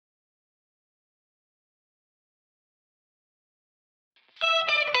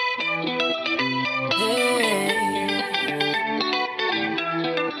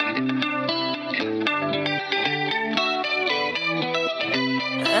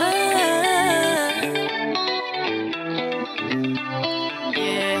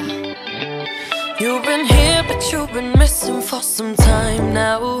You've been here, but you've been missing for some time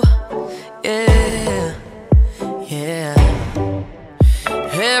now. Yeah, yeah.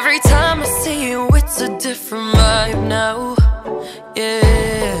 Every time I see you, it's a different vibe now.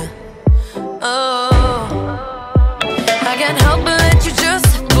 Yeah, oh, I can't help but let you just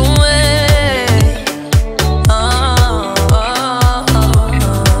slip away. Oh, oh,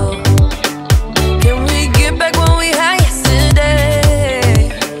 oh. Can we get back what we had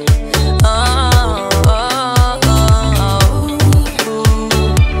yesterday? Oh, oh, oh,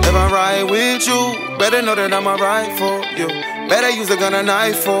 oh. If I ride with you, better know that I'ma ride for you. Better use a gun and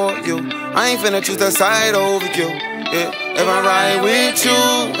knife for you. I ain't finna choose the side over you. Yeah. If I ride with you,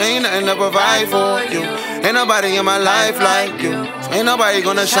 ain't nothing to provide for you. Ain't nobody in my life like you. So ain't nobody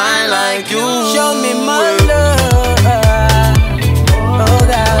gonna shine like you. Show me my love. Oh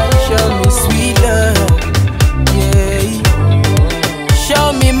God, show me sweet love. Yeah.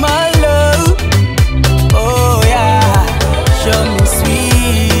 Show me my love. Oh yeah. Show me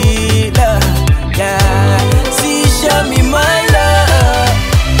sweet love. Yeah. See, show me my love.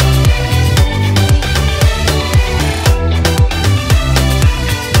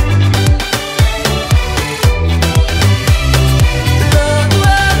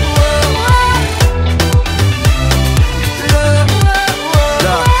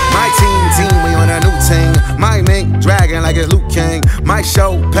 Dragging like it's Luke King. My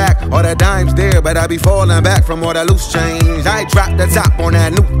show pack, all the dimes there, but I be falling back from all the loose change. I drop the top on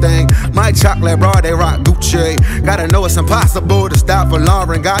that new thing. My chocolate bra, they rock Gucci. Gotta know it's impossible to stop for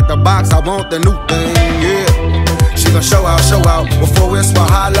Lauren. Got the box, I want the new thing, yeah. She gon' show out before it's for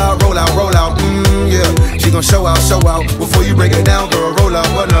holla, roll out, yeah. She gon' show out before you break it down, girl, roll out,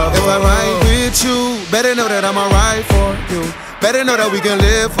 what up? If I ride with you, better know that I'ma ride for you. Better know that we can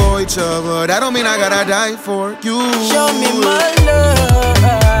live for each other. That don't mean I gotta die for you. Show me my love.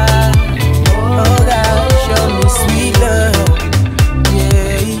 Oh God, show me sweet love.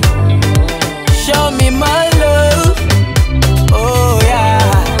 Yeah. Show me my love. Oh yeah.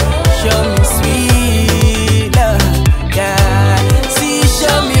 Show me sweet love. Yeah. See,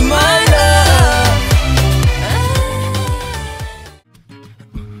 show me my love.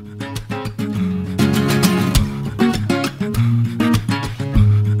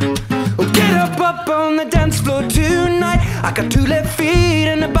 Up on the dance floor tonight. I got 2 left feet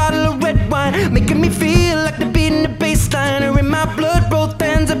and a bottle of red wine, making me feel like the beat in the bassline are in my blood, both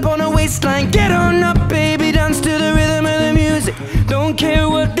hands up on the waistline. Get on up, baby, dance to the rhythm of the music. Don't care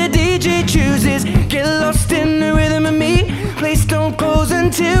what the DJ chooses. Get lost in the rhythm of me. Place don't close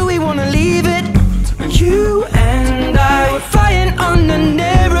until we wanna leave it. You and I, we're flying on an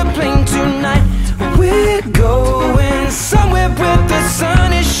aeroplane tonight. We're going somewhere where the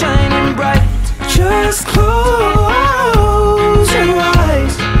sun is shining bright. Just close your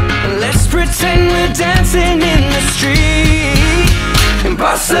eyes and let's pretend we're dancing in the street in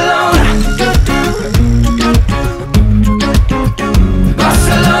Barcelona.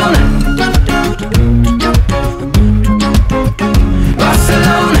 Barcelona.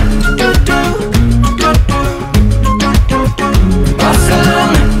 Barcelona.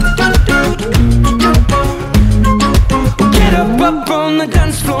 Barcelona. Get up on the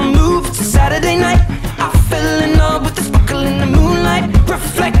dance floor, move. It's a Saturday night. I fell in love with the sparkle in the moonlight,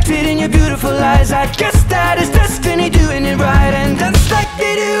 reflected in your beautiful eyes. I guess that is destiny doing it right, and dance like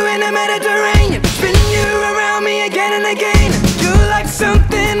they do in the Mediterranean. Spinning you around me again and again. You're like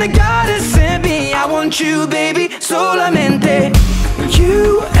something that God has sent me. I want you, baby, solamente.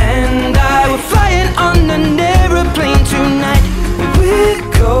 You and I, we're flying on an aeroplane tonight. We're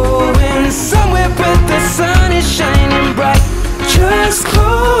going somewhere where the sun is shining bright. Just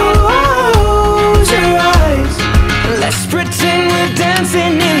close your eyes. Let's pretend we're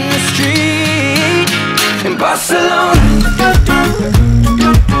dancing in the street in Barcelona.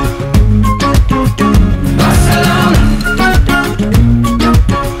 Barcelona.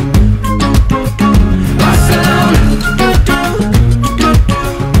 Barcelona.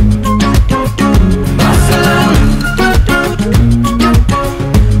 Barcelona.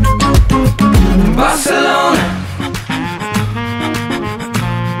 Barcelona.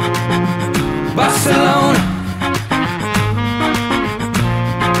 Barcelona.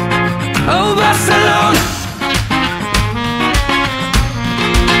 Oh, Barcelona.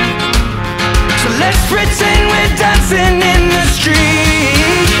 So let's pretend we're dancing in the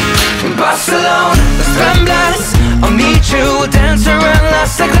street in Barcelona. Las Ramblas, I'll meet you, we'll dance around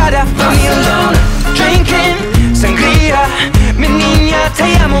harder for me alone.